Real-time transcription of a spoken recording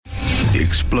The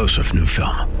explosive new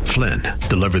film, Flynn,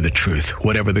 deliver the truth,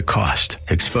 whatever the cost,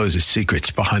 exposes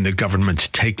secrets behind the government's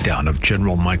takedown of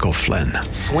General Michael Flynn.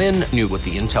 Flynn knew what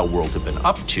the intel world had been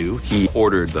up to. He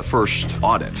ordered the first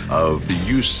audit of the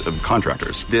use of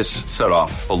contractors. This set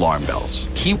off alarm bells.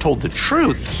 He told the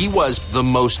truth. He was the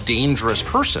most dangerous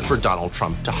person for Donald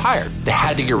Trump to hire. They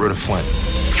had to get rid of Flynn.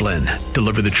 Flynn,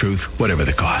 deliver the truth, whatever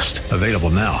the cost. Available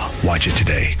now. Watch it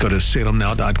today. Go to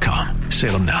salemnow.com.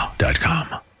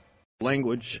 salemnow.com.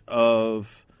 Language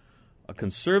of a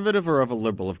conservative or of a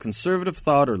liberal, of conservative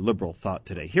thought or liberal thought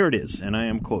today. Here it is, and I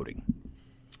am quoting.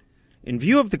 In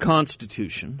view of the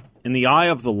Constitution, in the eye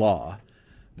of the law,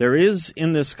 there is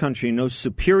in this country no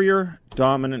superior,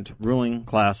 dominant, ruling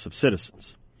class of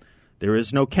citizens. There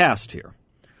is no caste here.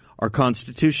 Our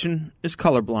Constitution is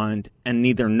colorblind and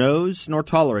neither knows nor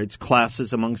tolerates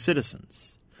classes among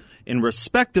citizens. In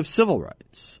respect of civil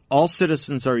rights, all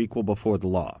citizens are equal before the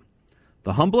law.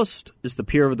 The humblest is the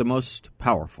peer of the most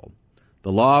powerful.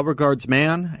 The law regards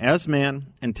man as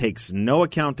man and takes no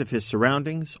account of his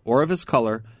surroundings or of his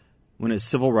color when his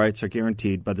civil rights are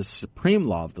guaranteed by the supreme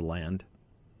law of the land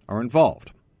are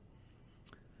involved.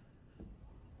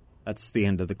 That's the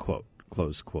end of the quote,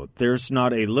 close quote. There's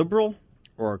not a liberal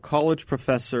or a college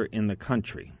professor in the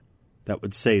country that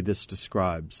would say this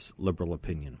describes liberal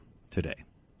opinion today.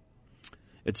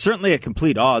 It's certainly at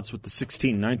complete odds with the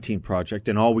 1619 Project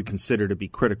and all we consider to be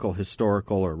critical,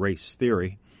 historical, or race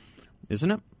theory, isn't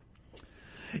it?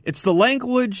 It's the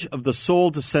language of the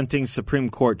sole dissenting Supreme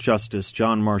Court Justice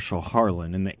John Marshall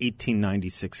Harlan in the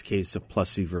 1896 case of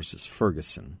Plessy versus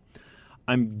Ferguson.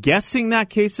 I'm guessing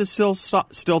that case is still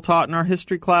taught in our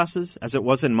history classes, as it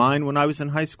was in mine when I was in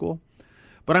high school.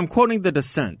 But I'm quoting the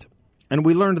dissent, and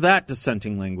we learned that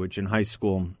dissenting language in high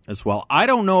school as well. I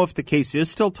don't know if the case is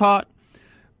still taught,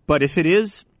 but if it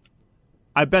is,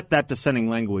 I bet that dissenting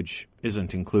language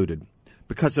isn't included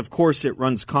because, of course, it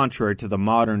runs contrary to the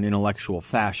modern intellectual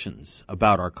fashions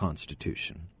about our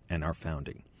Constitution and our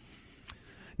founding.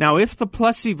 Now, if the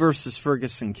Plessy versus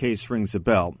Ferguson case rings a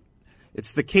bell,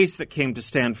 it's the case that came to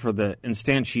stand for the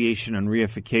instantiation and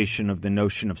reification of the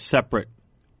notion of separate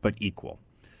but equal.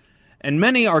 And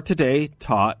many are today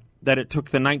taught that it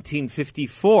took the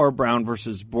 1954 Brown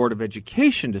versus Board of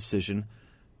Education decision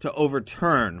to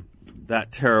overturn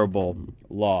that terrible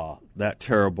law, that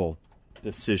terrible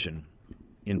decision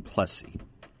in Plessy.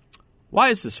 Why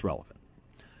is this relevant?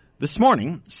 This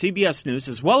morning, CBS News,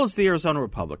 as well as the Arizona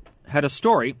Republic, had a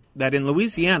story that in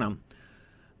Louisiana,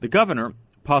 the governor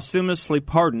posthumously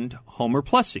pardoned Homer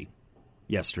Plessy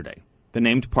yesterday, the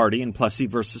named party in Plessy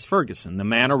versus Ferguson, the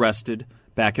man arrested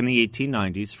back in the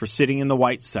 1890s for sitting in the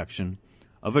white section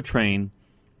of a train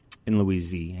in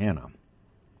Louisiana.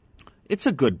 It's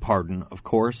a good pardon, of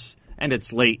course, and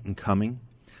it's late in coming.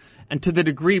 And to the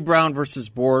degree Brown versus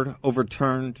Board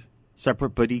overturned separate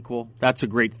but equal, that's a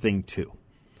great thing, too.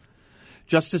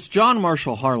 Justice John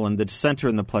Marshall Harlan, the dissenter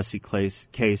in the Plessy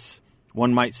case,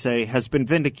 one might say, has been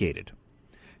vindicated.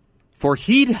 For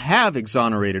he'd have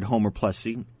exonerated Homer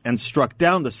Plessy and struck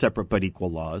down the separate but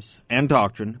equal laws and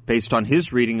doctrine based on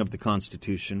his reading of the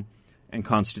Constitution and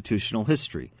constitutional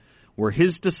history. Were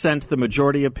his dissent the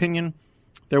majority opinion,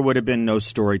 there would have been no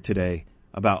story today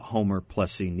about Homer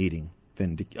Plessy needing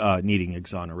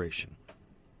exoneration.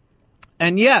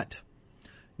 And yet,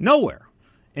 nowhere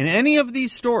in any of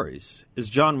these stories is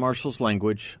John Marshall's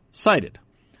language cited.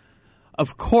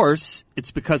 Of course,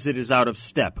 it's because it is out of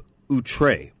step,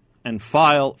 outre, and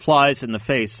flies in the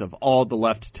face of all the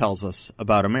left tells us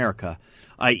about America,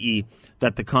 i.e.,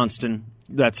 that the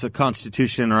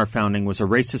Constitution in our founding was a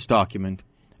racist document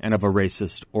and of a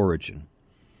racist origin.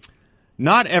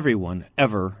 Not everyone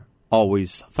ever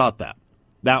always thought that.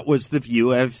 That was the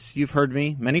view, as you've heard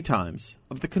me many times,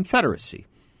 of the Confederacy,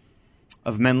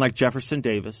 of men like Jefferson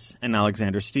Davis and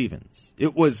Alexander Stephens.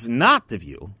 It was not the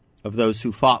view of those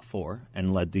who fought for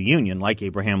and led the Union, like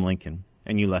Abraham Lincoln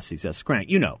and Ulysses S. Grant.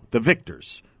 You know, the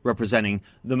victors representing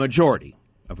the majority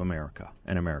of America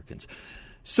and Americans.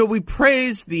 So we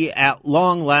praise the at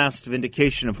long last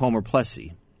vindication of Homer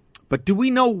Plessy, but do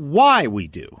we know why we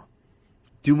do?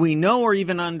 Do we know or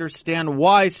even understand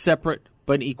why separate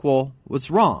but equal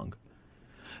was wrong?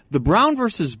 The Brown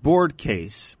versus Board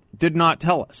case did not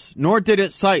tell us, nor did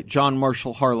it cite John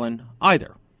Marshall Harlan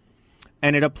either.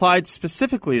 And it applied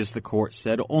specifically, as the court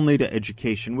said, only to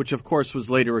education, which of course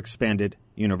was later expanded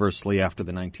universally after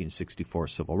the 1964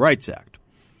 Civil Rights Act.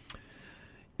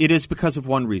 It is because of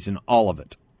one reason, all of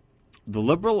it. The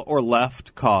liberal or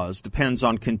left cause depends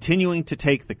on continuing to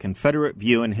take the Confederate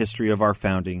view and history of our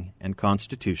founding and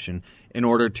Constitution in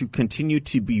order to continue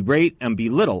to berate and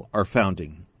belittle our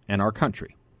founding and our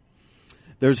country.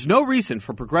 There's no reason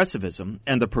for progressivism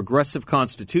and the progressive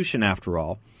Constitution, after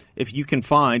all, if you can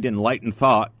find enlightened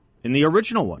thought in the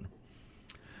original one.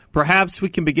 Perhaps we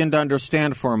can begin to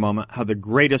understand for a moment how the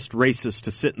greatest racist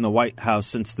to sit in the White House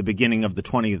since the beginning of the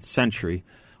 20th century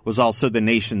was also the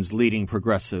nation's leading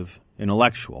progressive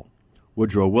intellectual,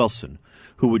 Woodrow Wilson,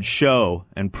 who would show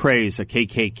and praise a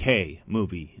KKK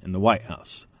movie in the White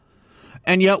House.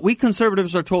 And yet we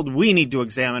conservatives are told we need to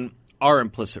examine our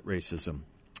implicit racism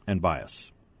and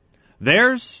bias.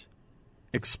 Theirs,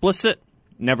 explicit,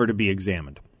 never to be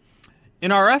examined.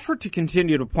 In our effort to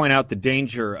continue to point out the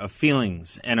danger of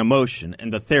feelings and emotion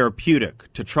and the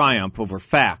therapeutic to triumph over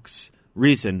facts,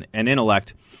 reason, and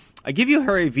intellect, I give you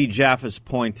Harry V. Jaffe's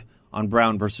point on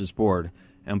Brown versus Board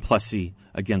and Plessy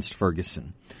against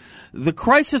Ferguson. The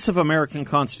crisis of American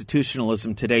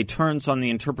constitutionalism today turns on the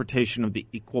interpretation of the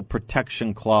Equal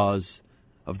Protection Clause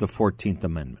of the 14th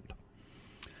Amendment.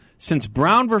 Since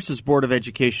Brown versus Board of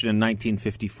Education in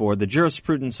 1954, the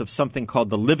jurisprudence of something called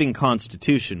the Living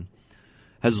Constitution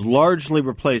has largely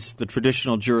replaced the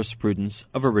traditional jurisprudence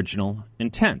of original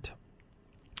intent.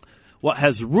 What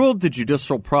has ruled the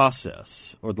judicial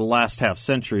process, or the last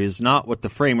half-century, is not what the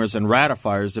framers and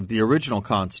ratifiers of the original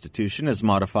Constitution, as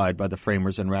modified by the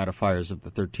framers and ratifiers of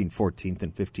the 13th, 14th,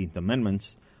 and 15th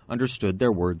Amendments, understood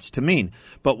their words to mean,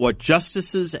 but what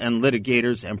justices and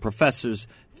litigators and professors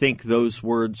think those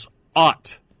words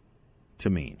ought to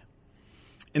mean.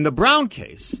 In the Brown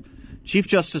case, Chief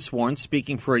Justice Warren,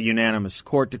 speaking for a unanimous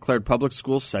court, declared public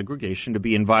school segregation to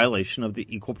be in violation of the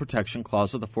Equal Protection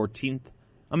Clause of the 14th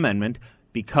Amendment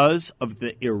because of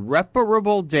the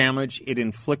irreparable damage it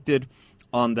inflicted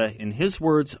on the, in his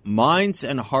words, minds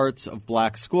and hearts of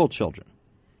black school children.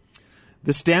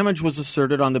 This damage was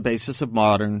asserted on the basis of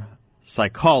modern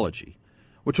psychology,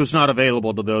 which was not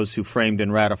available to those who framed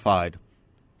and ratified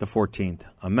the 14th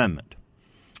Amendment.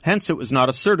 Hence, it was not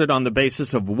asserted on the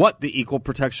basis of what the Equal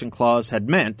Protection Clause had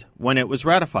meant when it was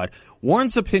ratified.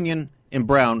 Warren's opinion in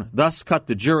Brown thus cut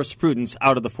the jurisprudence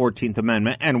out of the 14th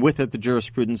Amendment, and with it the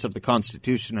jurisprudence of the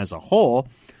Constitution as a whole.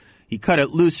 He cut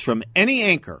it loose from any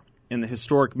anchor in the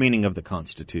historic meaning of the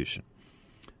Constitution.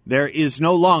 There is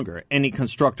no longer any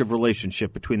constructive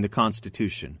relationship between the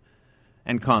Constitution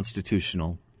and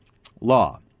constitutional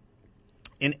law.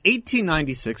 In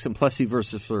 1896, in Plessy v.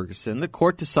 Ferguson, the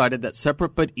court decided that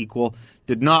separate but equal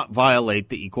did not violate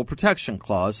the Equal Protection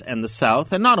Clause, and the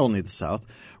South, and not only the South,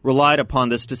 relied upon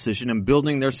this decision in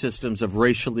building their systems of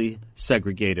racially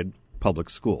segregated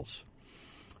public schools.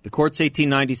 The court's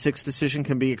 1896 decision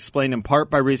can be explained in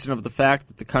part by reason of the fact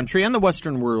that the country, and the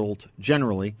Western world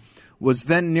generally, was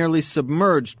then nearly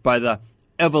submerged by the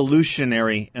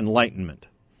evolutionary Enlightenment.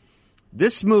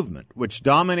 This movement, which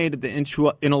dominated the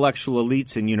intellectual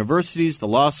elites in universities, the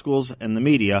law schools, and the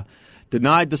media,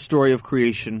 denied the story of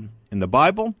creation in the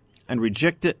Bible and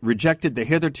rejected the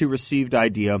hitherto received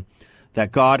idea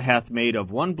that God hath made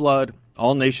of one blood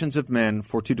all nations of men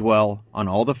for to dwell on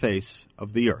all the face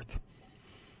of the earth.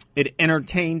 It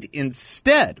entertained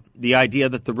instead the idea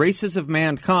that the races of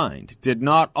mankind did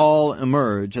not all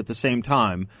emerge at the same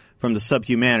time from the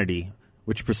subhumanity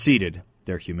which preceded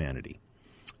their humanity.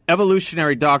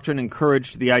 Evolutionary doctrine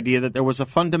encouraged the idea that there was a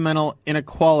fundamental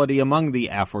inequality among the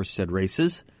aforesaid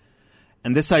races,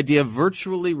 and this idea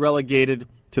virtually relegated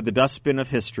to the dustbin of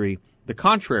history the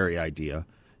contrary idea,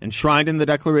 enshrined in the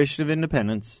Declaration of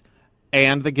Independence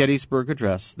and the Gettysburg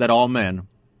Address, that all men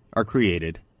are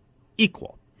created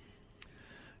equal.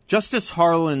 Justice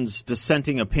Harlan's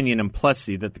dissenting opinion in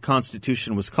Plessy that the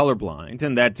Constitution was colorblind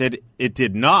and that it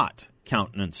did not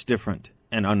countenance different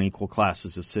and unequal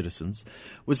classes of citizens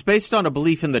was based on a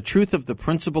belief in the truth of the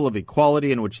principle of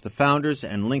equality in which the founders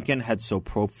and Lincoln had so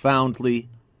profoundly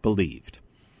believed.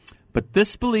 But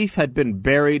this belief had been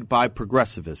buried by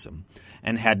progressivism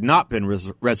and had not been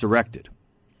resurrected.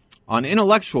 On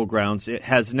intellectual grounds, it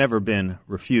has never been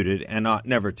refuted and ought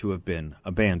never to have been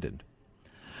abandoned.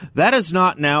 That is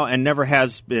not now and never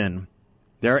has been.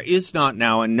 There is not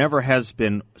now and never has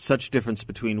been such difference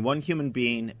between one human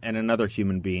being and another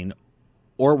human being,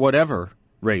 or whatever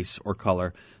race or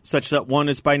color, such that one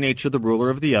is by nature the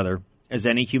ruler of the other, as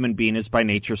any human being is by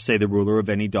nature, say, the ruler of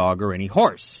any dog or any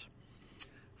horse.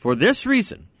 For this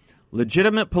reason,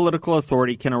 legitimate political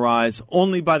authority can arise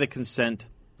only by the consent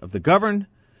of the governed,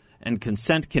 and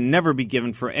consent can never be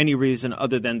given for any reason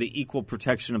other than the equal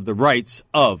protection of the rights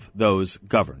of those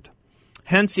governed.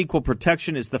 Hence, equal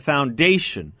protection is the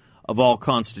foundation of all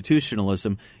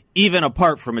constitutionalism, even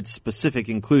apart from its specific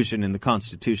inclusion in the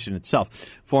Constitution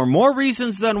itself. For more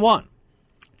reasons than one,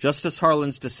 Justice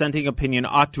Harlan's dissenting opinion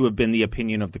ought to have been the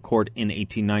opinion of the court in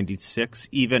 1896,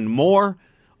 even more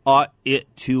ought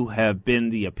it to have been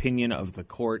the opinion of the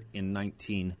court in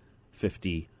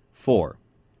 1954.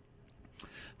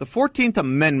 The 14th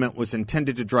Amendment was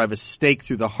intended to drive a stake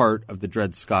through the heart of the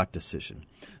Dred Scott decision.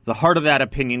 The heart of that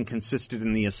opinion consisted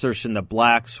in the assertion that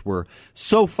blacks were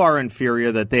so far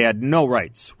inferior that they had no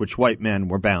rights which white men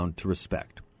were bound to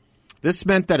respect. This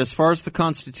meant that as far as the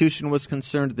Constitution was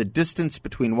concerned, the distance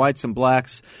between whites and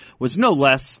blacks was no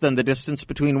less than the distance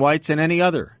between whites and any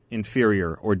other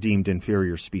inferior or deemed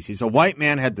inferior species. A white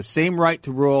man had the same right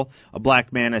to rule a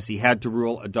black man as he had to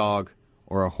rule a dog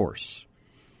or a horse.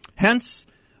 Hence,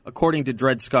 according to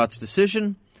Dred Scott's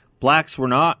decision, blacks were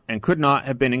not and could not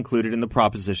have been included in the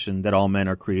proposition that all men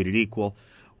are created equal.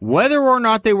 Whether or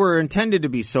not they were intended to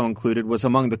be so included was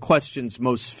among the questions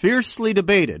most fiercely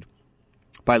debated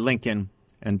by Lincoln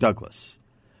and Douglas.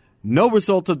 No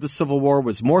result of the Civil War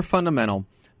was more fundamental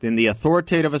than the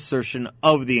authoritative assertion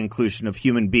of the inclusion of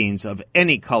human beings of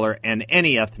any color and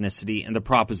any ethnicity in the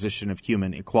proposition of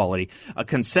human equality. A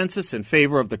consensus in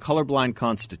favor of the colorblind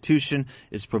Constitution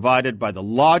is provided by the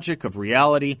logic of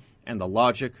reality and the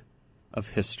logic of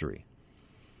history.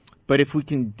 But if we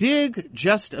can dig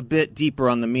just a bit deeper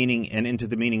on the meaning and into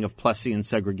the meaning of Plessy and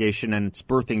segregation and its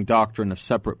birthing doctrine of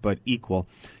separate but equal,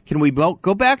 can we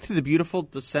go back to the beautiful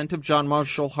dissent of John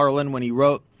Marshall Harlan when he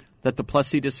wrote that the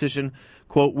Plessy decision,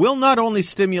 quote, will not only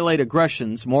stimulate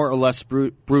aggressions more or less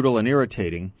brutal and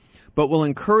irritating, but will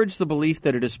encourage the belief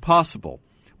that it is possible,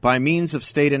 by means of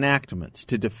state enactments,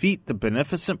 to defeat the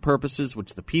beneficent purposes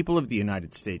which the people of the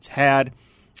United States had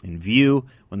in view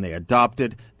when they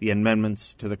adopted the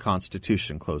amendments to the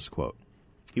Constitution, close quote.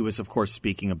 He was, of course,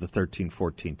 speaking of the 13th,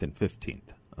 14th, and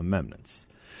 15th Amendments.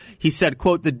 He said,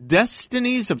 quote, the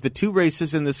destinies of the two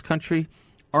races in this country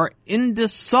are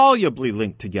indissolubly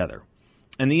linked together,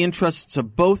 and the interests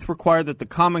of both require that the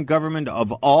common government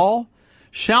of all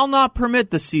shall not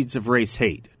permit the seeds of race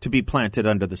hate to be planted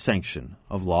under the sanction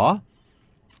of law.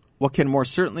 What can more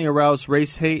certainly arouse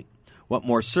race hate? What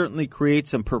more certainly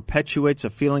creates and perpetuates a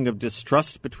feeling of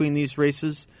distrust between these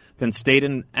races than state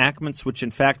enactments which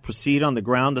in fact proceed on the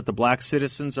ground that the black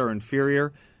citizens are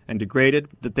inferior and degraded,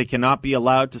 that they cannot be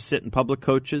allowed to sit in public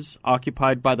coaches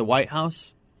occupied by the White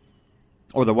House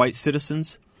or the white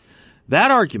citizens?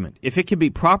 That argument, if it can be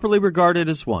properly regarded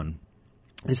as one,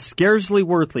 is scarcely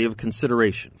worthy of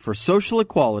consideration, for social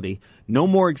equality no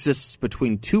more exists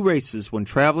between two races when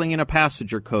traveling in a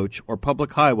passenger coach or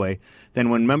public highway than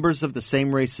when members of the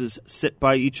same races sit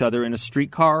by each other in a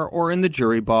streetcar or in the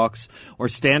jury box, or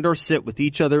stand or sit with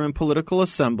each other in political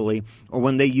assembly, or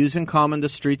when they use in common the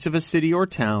streets of a city or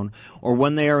town, or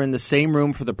when they are in the same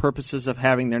room for the purposes of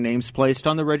having their names placed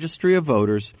on the registry of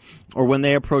voters, or when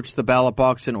they approach the ballot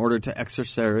box in order to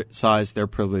exercise their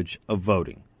privilege of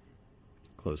voting.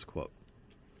 Close quote.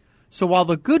 So while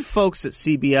the good folks at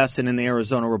CBS and in the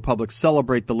Arizona Republic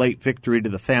celebrate the late victory to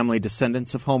the family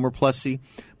descendants of Homer Plessy,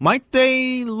 might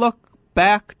they look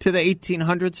back to the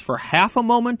 1800s for half a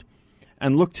moment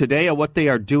and look today at what they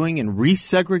are doing in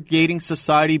resegregating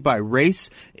society by race,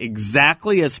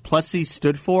 exactly as Plessy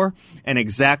stood for and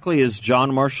exactly as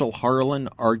John Marshall Harlan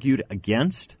argued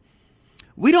against?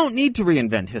 We don't need to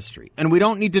reinvent history, and we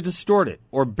don't need to distort it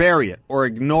or bury it or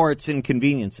ignore its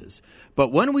inconveniences.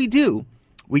 But when we do,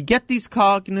 we get these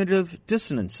cognitive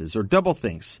dissonances or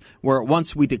doublethink, where at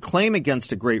once we declaim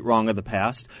against a great wrong of the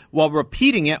past while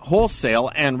repeating it wholesale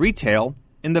and retail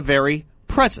in the very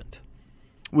present.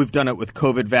 We've done it with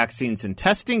COVID vaccines and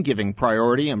testing, giving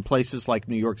priority in places like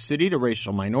New York City to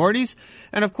racial minorities.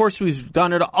 And of course, we've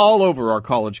done it all over our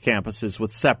college campuses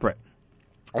with separate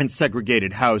and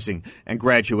segregated housing and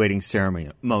graduating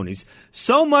ceremonies.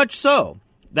 So much so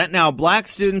that now black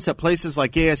students at places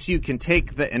like ASU can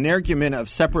take the argument of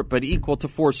separate but equal to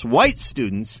force white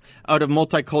students out of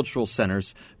multicultural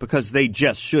centers because they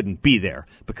just shouldn't be there,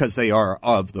 because they are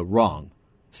of the wrong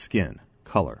skin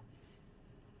color.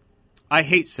 I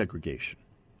hate segregation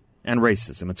and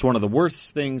racism. It's one of the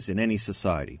worst things in any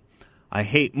society. I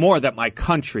hate more that my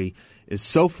country is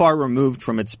so far removed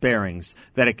from its bearings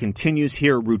that it continues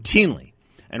here routinely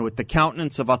and with the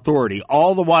countenance of authority,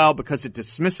 all the while because it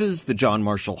dismisses the John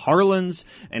Marshall Harlans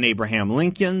and Abraham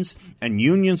Lincolns and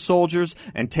Union soldiers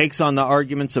and takes on the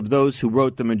arguments of those who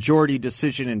wrote the majority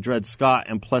decision in Dred Scott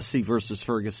and Plessy versus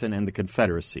Ferguson and the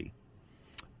Confederacy.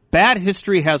 Bad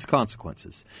history has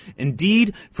consequences.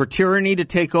 Indeed, for tyranny to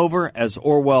take over, as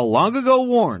Orwell long ago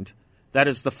warned, that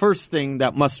is the first thing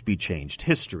that must be changed,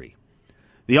 history.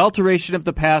 The alteration of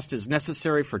the past is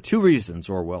necessary for two reasons,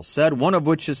 Orwell said, one of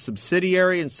which is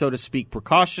subsidiary and, so to speak,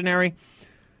 precautionary.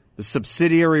 The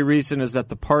subsidiary reason is that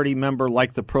the party member,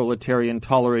 like the proletarian,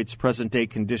 tolerates present-day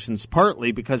conditions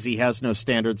partly because he has no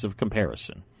standards of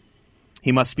comparison.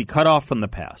 He must be cut off from the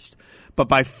past. But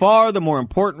by far the more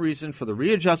important reason for the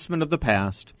readjustment of the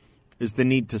past is the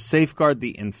need to safeguard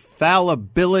the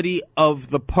infallibility of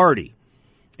the party.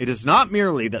 It is not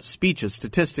merely that speeches,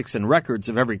 statistics, and records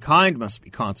of every kind must be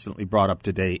constantly brought up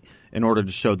to date in order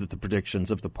to show that the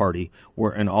predictions of the party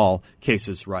were in all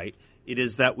cases right. It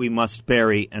is that we must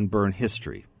bury and burn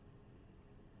history.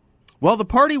 Well, the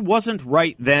party wasn't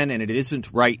right then, and it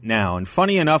isn't right now. And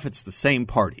funny enough, it's the same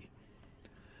party.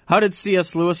 How did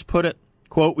C.S. Lewis put it?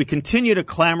 Quote, "We continue to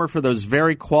clamor for those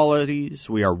very qualities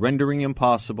we are rendering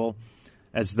impossible,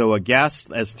 as through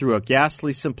a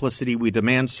ghastly simplicity we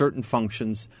demand certain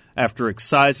functions after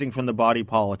excising from the body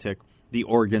politic the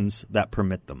organs that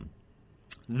permit them."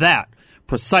 That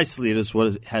precisely is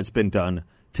what has been done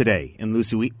today in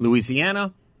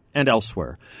Louisiana and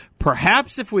elsewhere.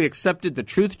 Perhaps if we accepted the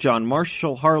truth John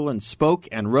Marshall Harlan spoke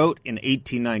and wrote in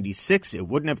 1896, it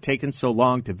wouldn't have taken so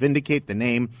long to vindicate the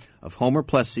name of Homer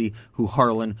Plessy, who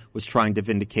Harlan was trying to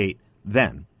vindicate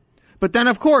then. But then,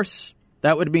 of course,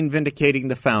 that would have been vindicating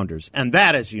the founders. And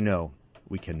that, as you know,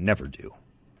 we can never do.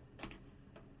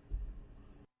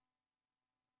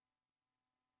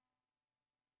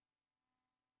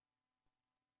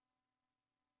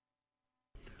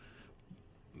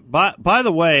 By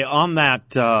the way, on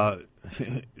that,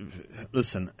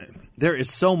 listen, there is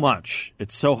so much.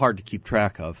 It's so hard to keep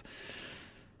track of.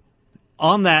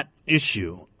 On that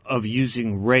issue of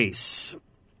using race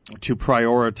to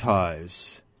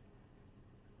prioritize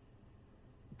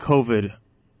COVID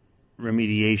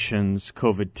remediations,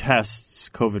 COVID tests,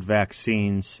 COVID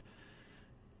vaccines,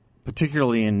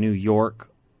 particularly in New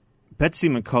York, Betsy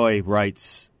McCoy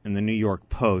writes in the New York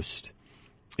Post,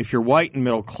 "If you're white and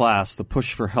middle class, the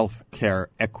push for health care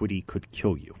equity could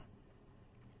kill you."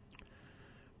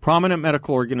 Prominent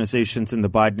medical organizations in the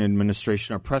Biden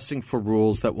administration are pressing for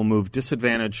rules that will move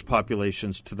disadvantaged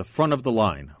populations to the front of the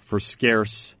line for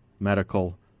scarce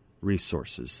medical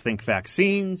resources. Think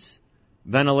vaccines,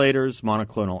 ventilators,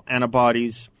 monoclonal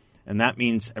antibodies, and that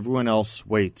means everyone else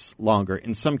waits longer,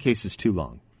 in some cases too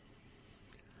long.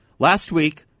 Last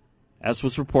week, as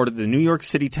was reported, the New York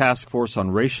City Task Force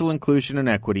on Racial Inclusion and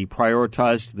Equity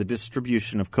prioritized the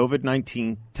distribution of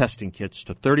COVID-19 testing kits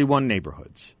to 31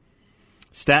 neighborhoods.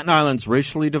 Staten Island's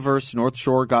racially diverse North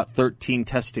Shore got 13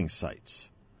 testing sites,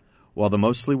 while the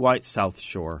mostly white South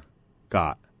Shore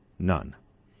got none.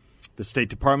 The State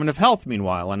Department of Health,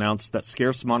 meanwhile, announced that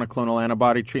scarce monoclonal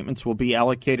antibody treatments will be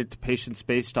allocated to patients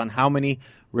based on how many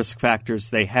risk factors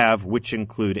they have, which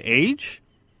include age,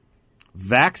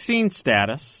 vaccine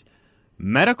status,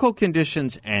 medical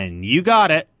conditions, and you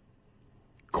got it,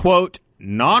 quote,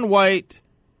 non-white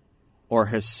or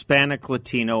Hispanic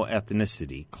Latino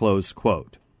ethnicity, close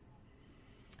quote.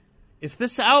 If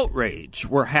this outrage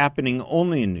were happening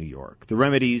only in New York, the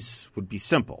remedies would be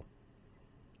simple.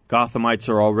 Gothamites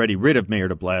are already rid of Mayor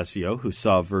de Blasio, who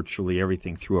saw virtually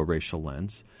everything through a racial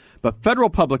lens. But federal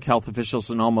public health officials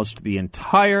and almost the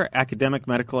entire academic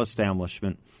medical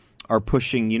establishment are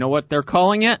pushing, you know what they're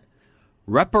calling it?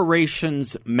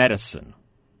 Reparations medicine.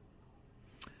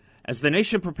 As the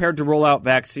nation prepared to roll out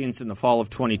vaccines in the fall of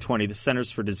 2020, the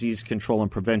Centers for Disease Control and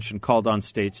Prevention called on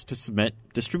states to submit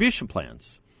distribution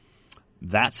plans.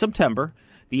 That September,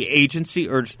 the agency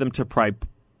urged them to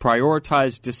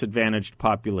prioritize disadvantaged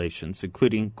populations,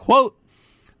 including, quote,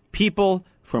 people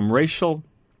from racial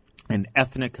and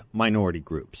ethnic minority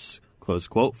groups, close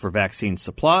quote, for vaccine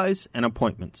supplies and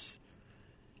appointments,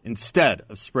 instead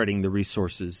of spreading the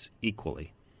resources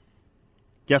equally.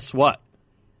 Guess what?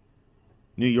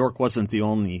 New York wasn't the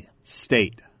only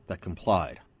state that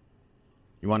complied.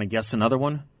 You want to guess another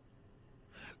one?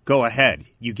 Go ahead.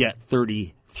 You get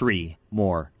 33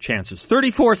 more chances.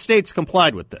 34 states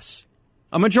complied with this.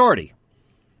 A majority.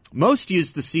 Most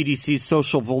used the CDC's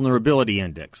Social Vulnerability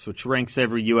Index, which ranks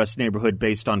every U.S. neighborhood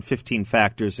based on 15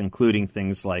 factors, including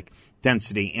things like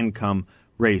density, income,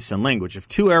 race, and language. If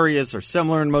two areas are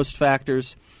similar in most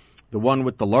factors, the one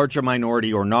with the larger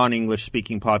minority or non-English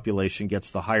speaking population gets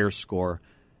the higher score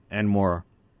and more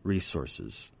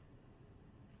resources.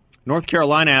 North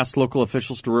Carolina asked local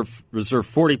officials to reserve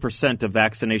 40% of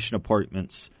vaccination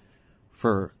appointments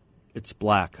for its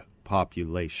black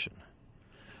population.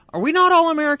 Are we not all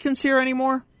Americans here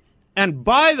anymore? And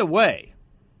by the way,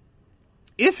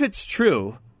 if it's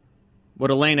true what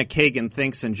Elena Kagan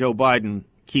thinks and Joe Biden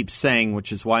keeps saying,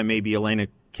 which is why maybe Elena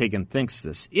Kagan thinks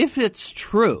this, if it's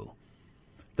true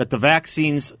that the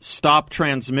vaccines stop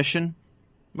transmission,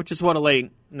 which is what Elena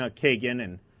Kagan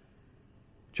and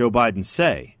Joe Biden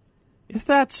say, if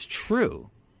that's true,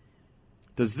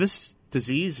 does this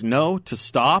disease know to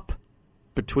stop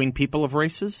between people of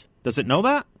races? Does it know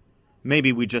that?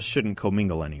 Maybe we just shouldn't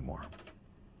commingle anymore.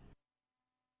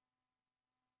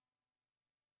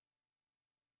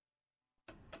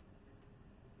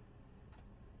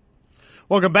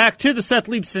 Welcome back to the Seth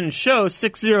Leibsohn Show,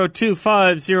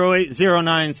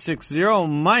 602-508-0960.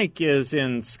 Mike is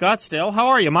in Scottsdale. How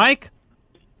are you, Mike?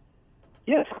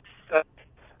 Yes.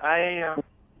 I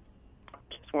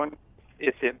just want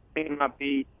if it may not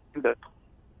be the...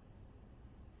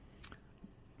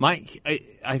 Mike,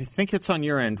 I think it's on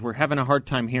your end. We're having a hard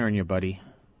time hearing you, buddy.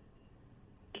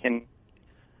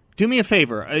 Do me a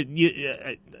favor.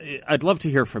 I'd love to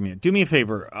hear from you. Do me a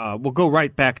favor. We'll go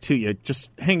right back to you.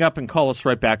 Just hang up and call us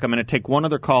right back. I'm going to take one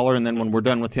other caller, and then when we're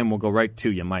done with him, we'll go right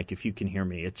to you, Mike, if you can hear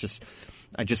me. I just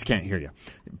can't hear you.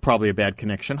 Probably a bad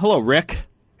connection. Hello, Rick.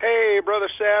 Hey, Brother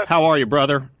Seth. How are you,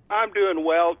 brother? I'm doing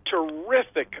well.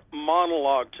 Terrific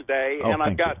monologue today, and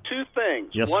I've got two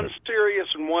things. Yes, one sir. serious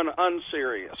and one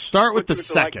unserious. Start with the Which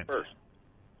would you like second. first?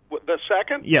 The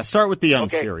second? Yeah, start with the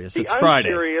unserious. Okay. It's Friday.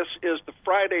 The unserious is the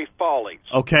Friday Follies.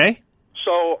 Okay.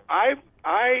 So I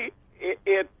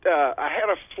had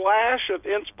a flash of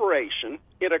inspiration.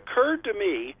 It occurred to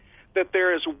me that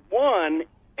there is one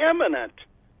eminent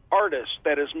artist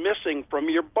that is missing from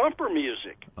your bumper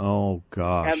music. Oh,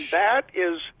 gosh. And that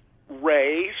is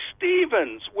Ray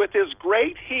Stevens with his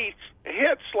great hits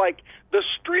like The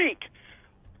Streak,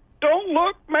 Don't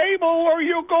Look, Mabel, or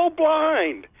You'll Go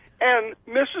Blind, and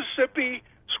Mississippi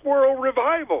Squirrel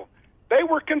Revival. They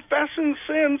were confessing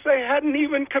sins they hadn't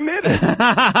even committed.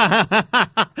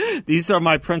 These are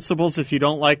my principles. If you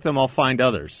don't like them, I'll find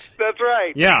others. That's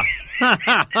right. Yeah.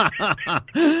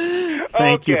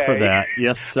 Thank you for that.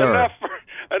 Yes, sir.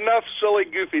 Enough silly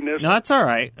goofiness. No, that's all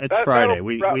right. It's Friday.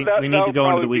 We need to go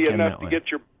into the weekend enough that way. to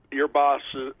get your boss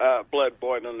blood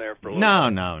boiling there for a little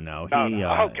bit. No.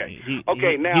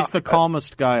 Okay, now he's the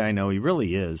calmest guy I know. He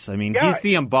really is. I mean, he's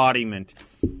the embodiment.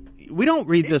 We don't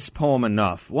read this poem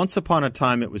enough. Once upon a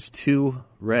time, it was too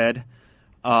read,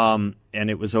 and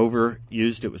it was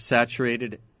overused. It was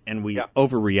saturated, and we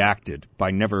overreacted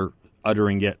by never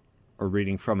uttering it or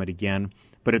reading from it again.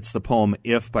 But it's the poem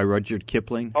 "If" by Rudyard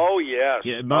Kipling. Oh, yes.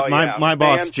 Yeah, my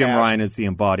boss, Jim Ryan, is the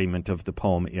embodiment of the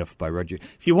poem "If" by Rudyard.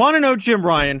 If you want to know Jim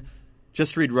Ryan,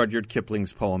 just read Rudyard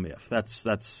Kipling's poem "If."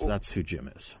 That's who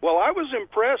Jim is. Well, I was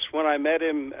impressed when I met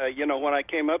him. When I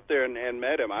came up there and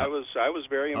met him, I was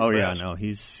very impressed. Oh yeah, no,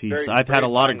 he's. I've had a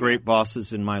lot of great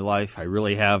bosses in my life. I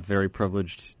really have. Very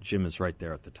privileged. Jim is right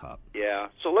there at the top. Yeah.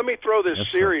 So let me throw this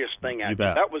serious thing at you.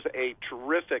 Bet. That was a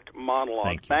terrific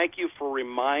monologue. Thank you for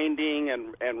reminding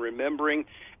and remembering.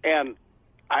 And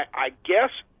I guess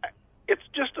it's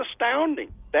just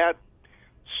astounding that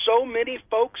so many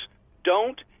folks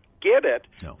don't get it.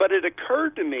 No. But it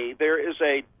occurred to me there is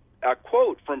a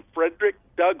quote from Frederick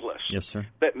Douglass. Yes, sir.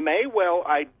 That may well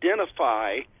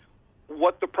identify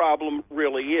what the problem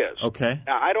really is. Okay.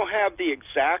 Now, I don't have the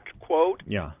exact quote,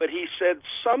 but he said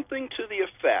something to the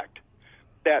effect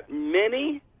that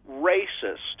many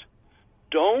racists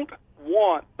don't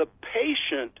want the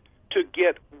patient to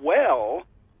get well,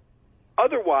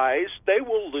 otherwise they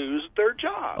will lose their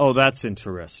job. Oh, that's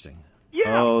interesting.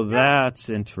 Yeah. Oh, that's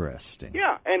interesting.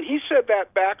 Yeah, and he said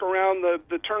that back around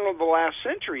the turn of the last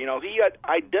century. You know, he had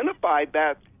identified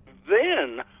that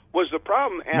then was the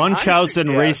problem. And Munchausen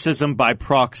racism by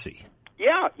proxy.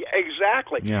 Yeah,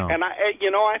 exactly. Yeah. And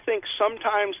I think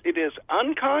sometimes it is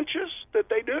unconscious that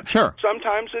they do it. Sure.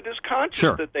 Sometimes it is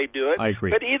conscious that they do it. I agree.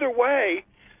 But either way,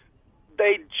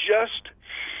 they just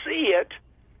see it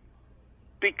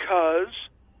because,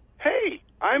 hey,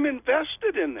 I'm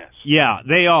invested in this. Yeah,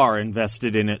 they are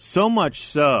invested in it. So much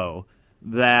so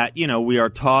that, we are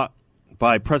taught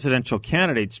by presidential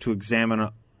candidates to examine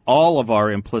all of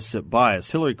our implicit bias.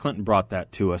 Hillary Clinton brought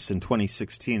that to us in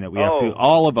 2016, that we have to,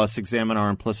 all of us, examine our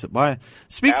implicit bias.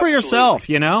 Speak for yourself,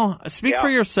 Speak for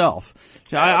yourself.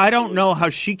 I don't know how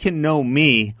she can know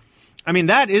me. I mean,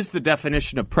 that is the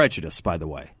definition of prejudice, by the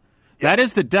way. That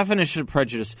is the definition of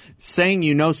prejudice, saying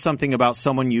you know something about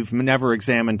someone you've never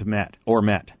examined, met.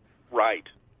 Right.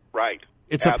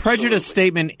 It's a prejudice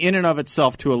statement in and of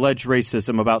itself to allege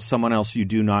racism about someone else you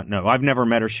do not know. I've never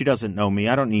met her. She doesn't know me.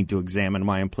 I don't need to examine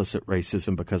my implicit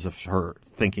racism because of her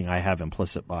thinking I have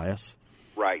implicit bias.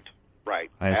 Right.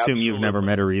 I assume you've never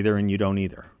met her either, and you don't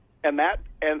either. And that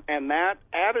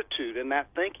attitude and that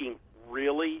thinking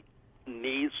really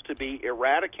needs to be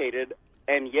eradicated,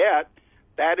 and yet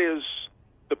that is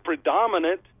the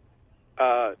predominant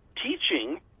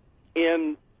teaching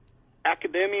in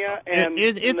academia, and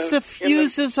it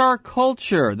suffuses our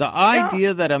culture. The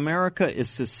idea that America is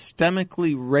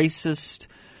systemically racist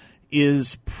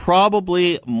is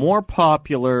probably more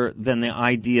popular than the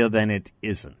idea that it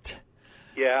isn't.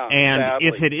 Yeah, and sadly.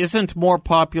 If it isn't more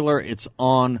popular, it's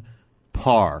on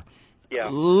par. Yeah.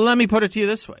 Let me put it to you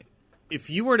this way.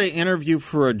 If you were to interview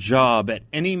for a job at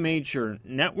any major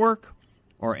network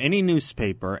or any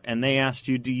newspaper and they asked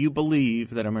you, do you believe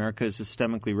that America is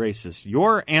systemically racist,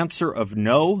 your answer of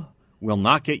no will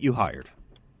not get you hired.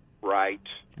 Right.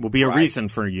 Will be a reason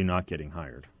for you not getting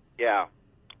hired. Yeah.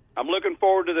 I'm looking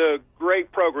forward to the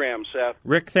great program, Seth.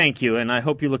 Rick, thank you, and I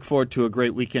hope you look forward to a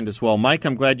great weekend as well. Mike,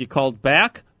 I'm glad you called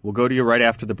back. We'll go to you right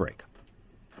after the break.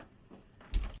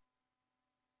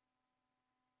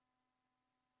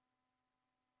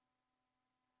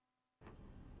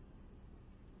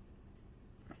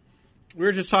 We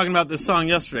were just talking about this song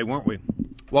yesterday, weren't we?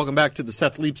 Welcome back to the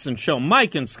Seth Leibsohn Show.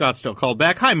 Mike in Scottsdale called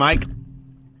back. Hi, Mike.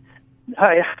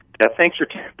 Hi. Thanks for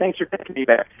taking me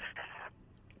back.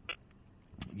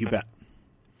 You bet.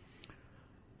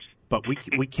 But we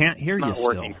can't hear you still.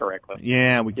 Not working correctly.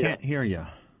 Yeah, we can't hear you.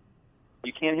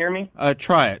 You can't hear me?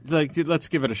 Try it. Let's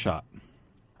give it a shot.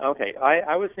 Okay.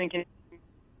 I was thinking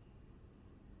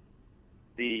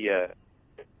the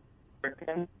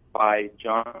by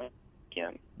John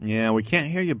again. Yeah, we can't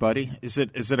hear you, buddy. Is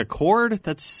it a cord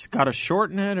that's got a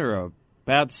short in it or a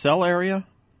bad cell area?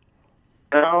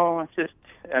 No, it's just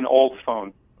an old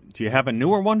phone. Do you have a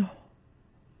newer one?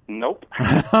 Nope.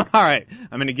 All right.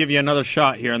 I'm going to give you another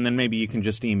shot here, and then maybe you can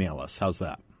just email us. How's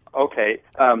that? Okay.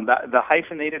 The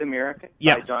Hyphenated American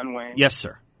by John Wayne. Yes,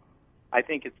 sir. I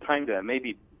think it's time to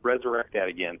maybe resurrect that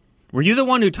again. Were you the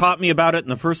one who taught me about it in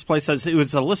the first place? It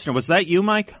was a listener. Was that you,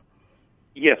 Mike?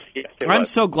 Yes. I'm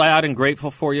so glad and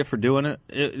grateful for you for doing it.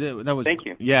 That was, thank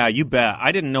you. Yeah, you bet.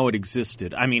 I didn't know it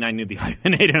existed. I mean, I knew the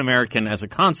Hyphenated American as a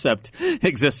concept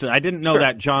existed. I didn't know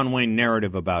that John Wayne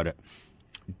narrative about it.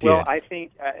 Well, I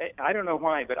think I don't know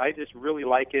why, but I just really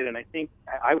like it, and I think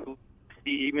I would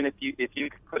see even if you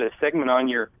could put a segment on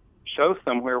your show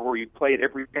somewhere where you play it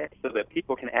every day so that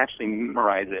people can actually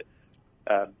memorize it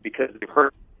because they've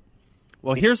heard.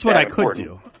 Well, here's what I could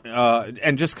do,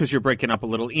 and just because you're breaking up a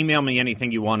little, email me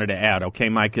anything you wanted to add, okay,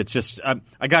 Mike? It's just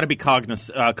I got to be conscious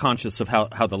of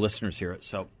how the listeners hear it,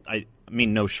 so I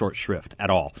mean no short shrift at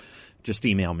all. Just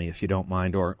email me if you don't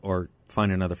mind, or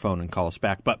find another phone and call us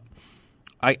back. But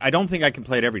I don't think I can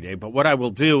play it every day, but what I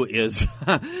will do is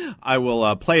I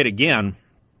will play it again,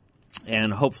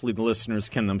 and hopefully the listeners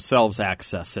can themselves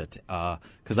access it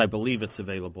because I believe it's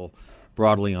available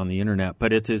broadly on the internet.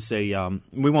 But it is a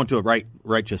we won't do it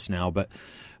right just now, but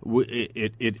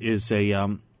it is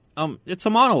a it's a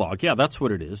monologue. Yeah, that's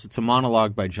what it is. It's a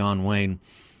monologue by John Wayne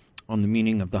on the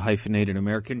meaning of the hyphenated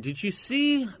American. Did you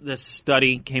see this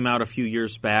study came out a few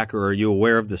years back, or are you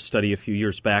aware of this study a few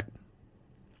years back?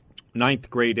 9th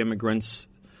grade immigrants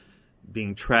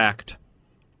being tracked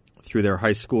through their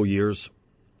high school years.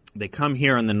 They come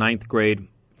here in the 9th grade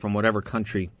from whatever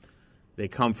country they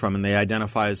come from, and they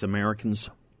identify as Americans.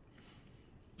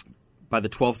 By the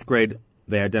 12th grade,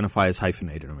 they identify as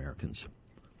hyphenated Americans.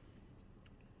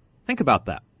 Think about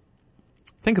that.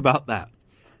 Think about that.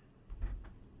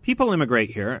 People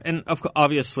immigrate here, and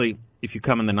obviously, if you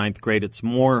come in the 9th grade, it's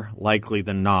more likely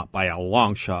than not, by a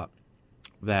long shot,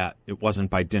 that it wasn't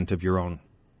by dint of your own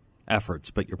efforts,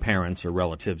 but your parents or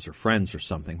relatives or friends or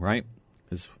something, right?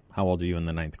 Because how old are you in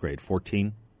the 9th grade?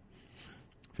 14?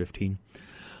 15?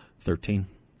 13?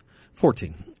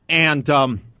 14. And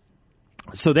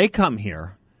so they come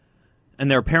here,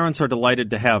 and their parents are delighted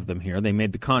to have them here. They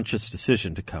made the conscious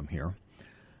decision to come here.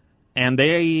 And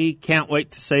they can't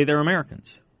wait to say they're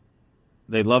Americans.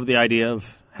 They love the idea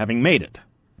of having made it,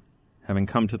 having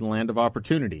come to the land of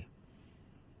opportunity.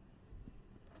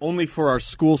 Only for our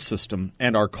school system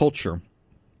and our culture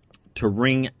to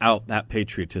wring out that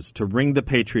patriotism, to wring the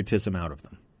patriotism out of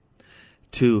them,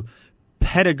 to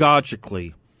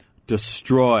pedagogically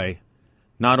destroy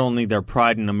not only their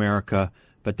pride in America,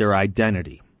 but their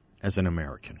identity as an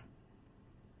American.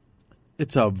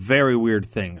 It's a very weird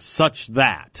thing, such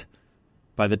that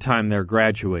by the time they're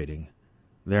graduating,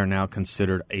 they're now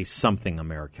considered a something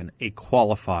American, a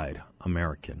qualified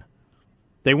American.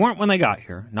 They weren't when they got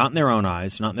here, not in their own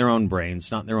eyes, not in their own brains,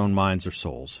 not in their own minds or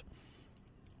souls.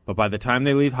 But by the time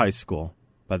they leave high school,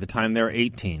 by the time they're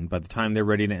 18, by the time they're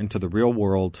ready to enter the real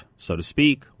world, so to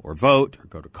speak, or vote, or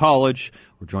go to college,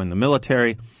 or join the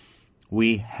military,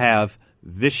 we have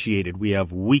vitiated, we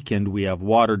have weakened, we have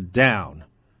watered down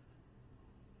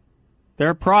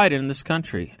their pride in this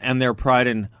country and their pride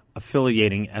in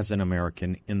affiliating as an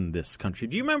American in this country.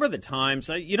 Do you remember the times?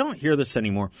 You don't hear this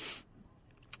anymore.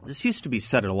 This used to be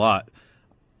said a lot,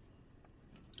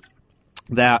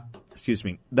 that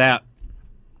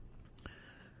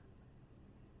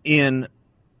in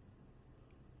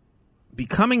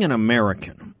becoming an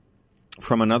American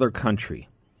from another country,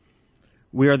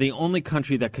 we are the only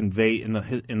country that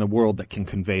in the world that can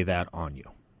convey that on you.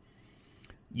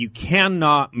 You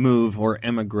cannot move or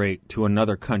emigrate to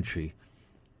another country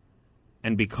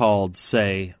and be called,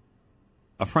 say,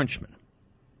 a Frenchman.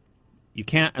 You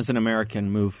can't, as an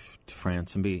American, move to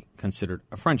France and be considered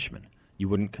a Frenchman. You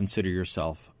wouldn't consider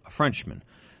yourself a Frenchman.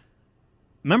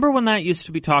 Remember when that used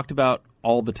to be talked about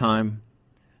all the time?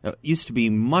 It used to be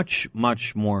much,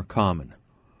 much more common.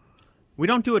 We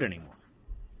don't do it anymore.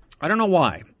 I don't know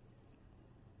why.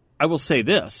 I will say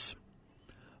this.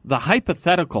 The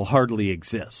hypothetical hardly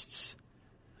exists.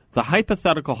 The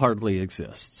hypothetical hardly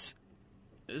exists.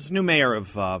 There's a new mayor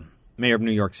of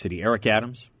New York City, Eric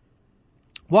Adams.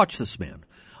 Watch this man.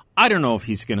 I don't know if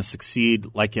he's going to succeed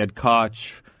like Ed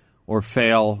Koch or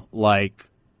fail like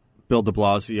Bill de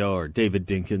Blasio or David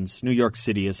Dinkins. New York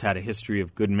City has had a history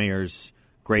of good mayors,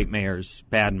 great mayors,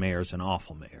 bad mayors, and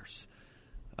awful mayors.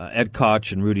 Ed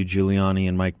Koch and Rudy Giuliani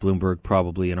and Mike Bloomberg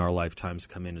probably in our lifetimes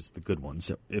come in as the good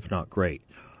ones, if not great.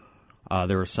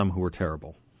 There are some who were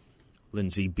terrible.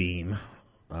 Lindsey Beam,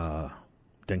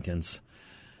 Dinkins,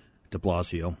 de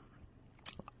Blasio.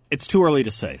 It's too early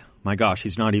to say. My gosh,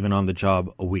 he's not even on the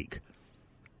job a week.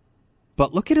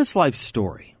 But look at his life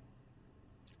story.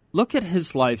 Look at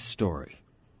his life story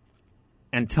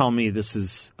and tell me this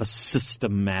is a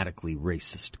systematically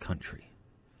racist country.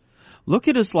 Look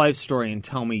at his life story and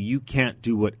tell me you can't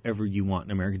do whatever you want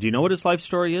in America. Do you know what his life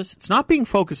story is? It's not being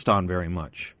focused on very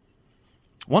much.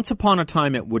 Once upon a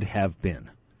time, it would have been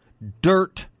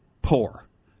dirt poor.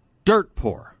 Dirt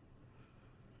poor.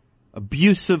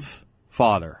 Abusive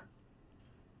father.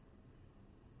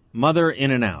 Mother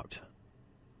in and out.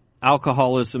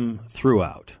 Alcoholism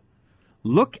throughout.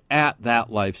 Look at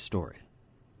that life story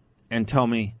and tell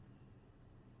me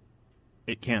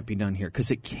it can't be done here, because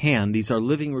it can. These are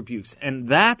living rebukes. And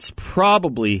that's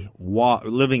probably why,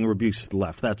 living rebukes to the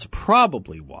left, that's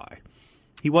probably why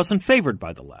he wasn't favored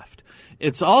by the left.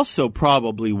 It's also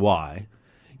probably why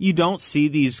you don't see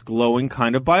these glowing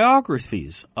kind of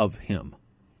biographies of him.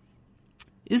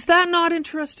 Is that not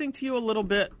interesting to you a little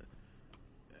bit?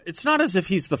 It's not as if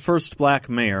he's the first black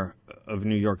mayor of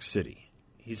New York City.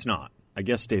 He's not. I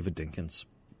guess David Dinkins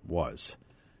was.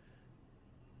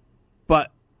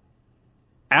 But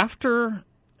after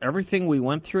everything we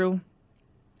went through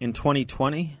in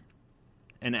 2020,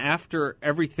 and after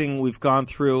everything we've gone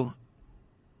through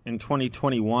in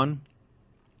 2021,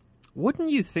 wouldn't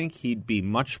you think he'd be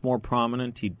much more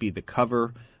prominent? He'd be the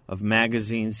cover of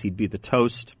magazines. He'd be the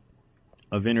toast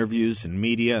of interviews and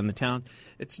media in the town.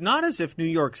 It's not as if New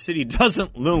York City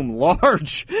doesn't loom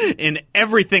large in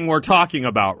everything we're talking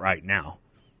about right now.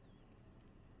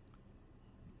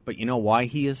 But you know why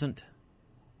he isn't?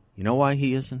 You know why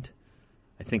he isn't?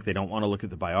 I think they don't want to look at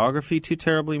the biography too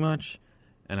terribly much,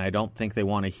 and I don't think they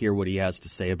want to hear what he has to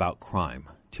say about crime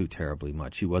too terribly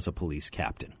much. He was a police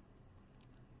captain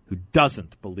who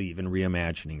doesn't believe in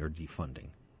reimagining or defunding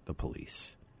the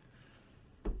police.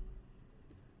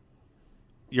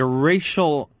 Your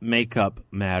racial makeup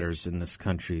matters in this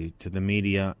country to the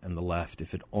media and the left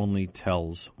if it only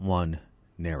tells one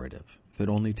narrative, if it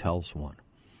only tells one.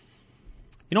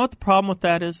 You know what the problem with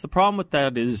that is? The problem with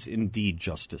that is indeed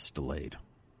justice delayed.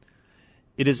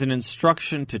 It is an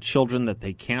instruction to children that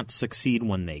they can't succeed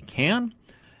when they can,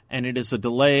 and it is a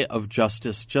delay of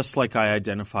justice, just like I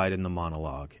identified in the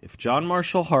monologue. If John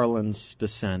Marshall Harlan's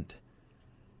dissent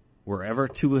were ever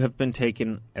to have been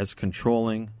taken as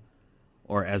controlling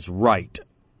or as right,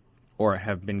 or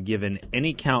have been given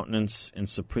any countenance in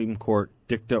Supreme Court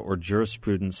dicta or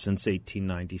jurisprudence since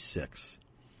 1896,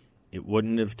 it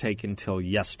wouldn't have taken till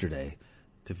yesterday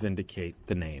to vindicate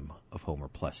the name of Homer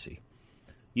Plessy.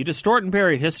 You distort and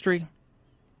bury history.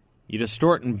 You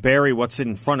distort and bury what's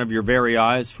in front of your very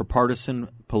eyes for partisan,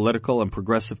 political, and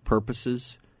progressive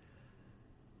purposes.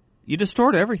 You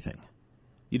distort everything.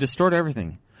 You distort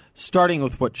everything, starting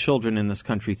with what children in this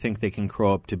country think they can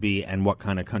grow up to be and what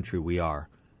kind of country we are.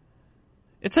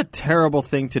 It's a terrible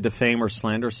thing to defame or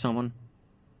slander someone.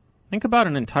 Think about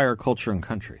an entire culture and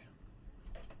country.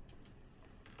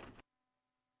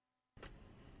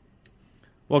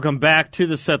 Welcome back to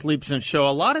the Seth Leibsohn Show.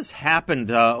 A lot has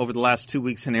happened over the last 2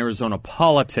 weeks in Arizona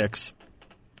politics,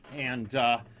 and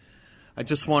I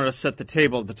just wanted to set the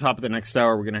table. At the top of the next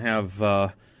hour, we're going to have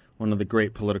one of the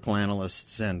great political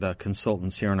analysts and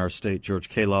consultants here in our state, George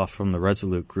Kaloff from the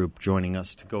Resolute Group, joining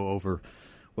us to go over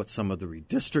what some of the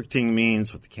redistricting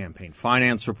means, what the campaign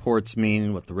finance reports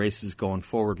mean, what the races going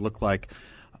forward look like.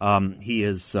 He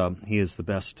is the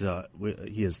best.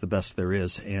 He is the best there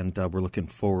is, and we're looking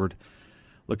forward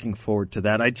to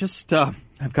that.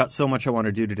 I've got so much I want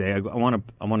to do today. I want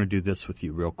to do this with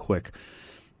you real quick.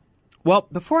 Well,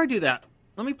 before I do that,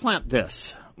 let me plant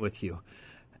this with you.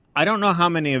 I don't know how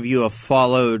many of you have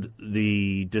followed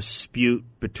the dispute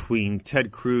between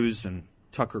Ted Cruz and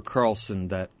Tucker Carlson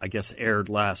that I guess aired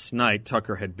last night.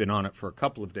 Tucker had been on it for a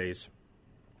couple of days,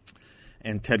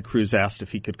 and Ted Cruz asked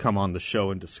if he could come on the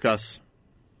show and discuss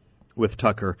with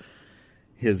Tucker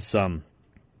his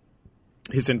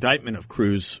indictment of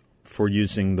Cruz for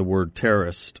using the word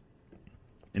terrorist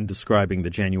in describing the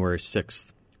January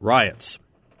 6th riots.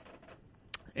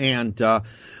 And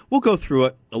we'll go through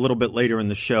it a little bit later in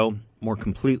the show more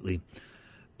completely.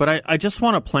 But I just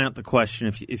want to plant the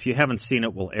question. If you haven't seen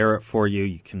it, we'll air it for you.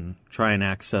 You can try and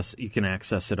access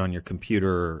it on your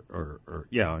computer or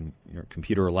on your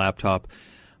computer or laptop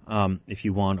if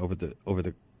you want over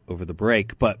the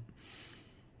break. But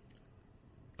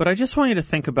I just want you to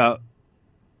think about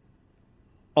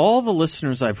all the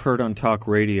listeners I've heard on talk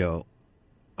radio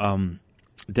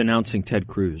denouncing Ted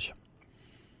Cruz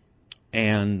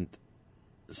and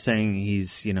saying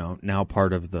he's now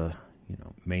part of the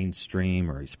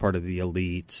mainstream, or he's part of the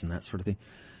elites and that sort of thing.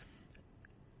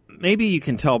 Maybe you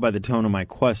can tell by the tone of my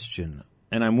question,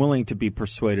 and I'm willing to be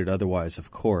persuaded otherwise,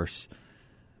 of course,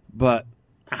 but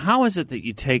how is it that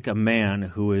you take a man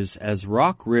who is as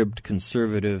rock-ribbed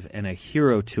conservative and a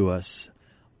hero to us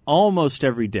almost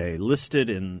every day, listed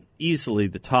in easily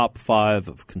the top 5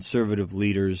 of conservative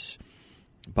leaders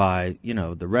by,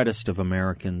 the reddest of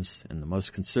Americans and the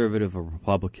most conservative of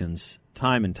Republicans,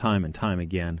 time and time and time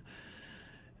again,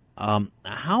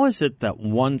 how is it that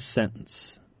one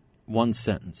sentence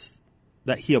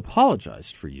that he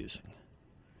apologized for using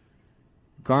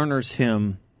garners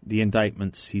him the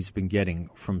indictments he's been getting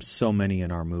from so many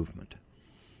in our movement?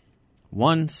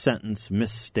 One sentence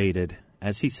misstated,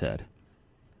 as he said,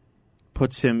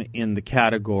 puts him in the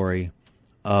category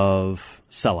of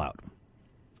sellout.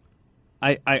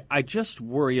 I just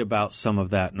worry about some of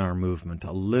that in our movement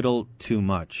a little too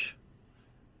much.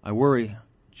 I worry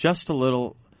just a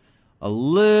little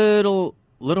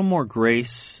more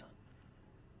grace,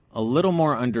 a little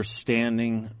more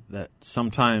understanding that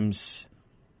sometimes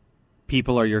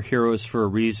people are your heroes for a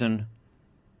reason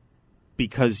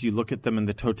because you look at them in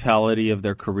the totality of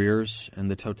their careers and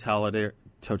the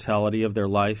totality of their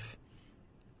life,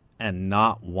 and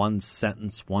not one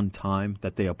sentence, one time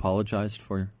that they apologized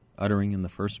for uttering in the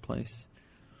first place.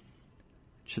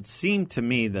 It should seem to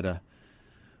me that a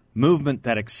movement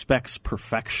that expects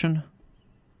perfection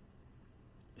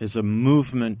is a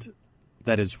movement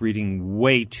that is reading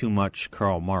way too much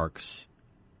Karl Marx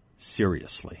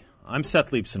seriously. I'm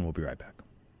Seth Leibson. We'll be right back.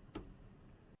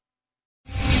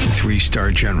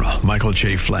 3-star General Michael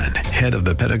J. Flynn, head of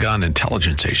the Pentagon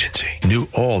Intelligence Agency, knew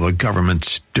all the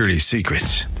government's dirty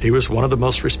secrets. He was one of the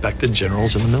most respected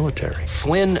generals in the military.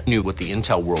 Flynn knew what the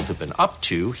intel world had been up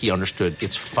to. He understood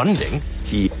its funding.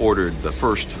 He ordered the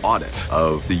first audit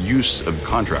of the use of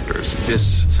contractors.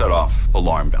 This set off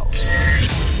alarm bells.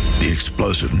 The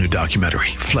explosive new documentary,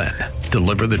 Flynn,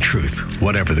 Deliver the Truth,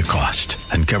 Whatever the Cost,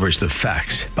 uncovers the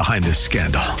facts behind this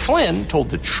scandal. Flynn told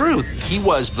the truth. He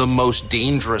was the most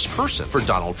dangerous person for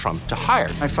Donald Trump to hire.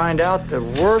 I find out the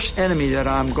worst enemy that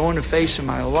I'm going to face in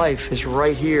my life is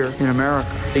right here in America.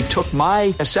 They took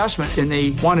my assessment and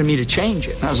they wanted me to change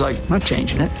it. And I was like, I'm not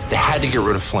changing it. They had to get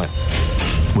rid of Flynn.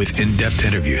 With in-depth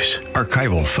interviews,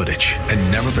 archival footage,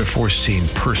 and never-before-seen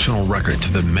personal records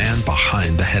of the man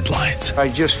behind the headlines. I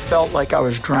just felt like I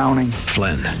was drowning.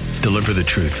 Flynn, Deliver the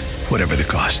Truth, Whatever the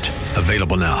Cost.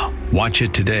 Available now. Watch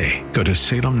it today. Go to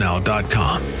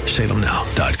salemnow.com.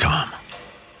 salemnow.com.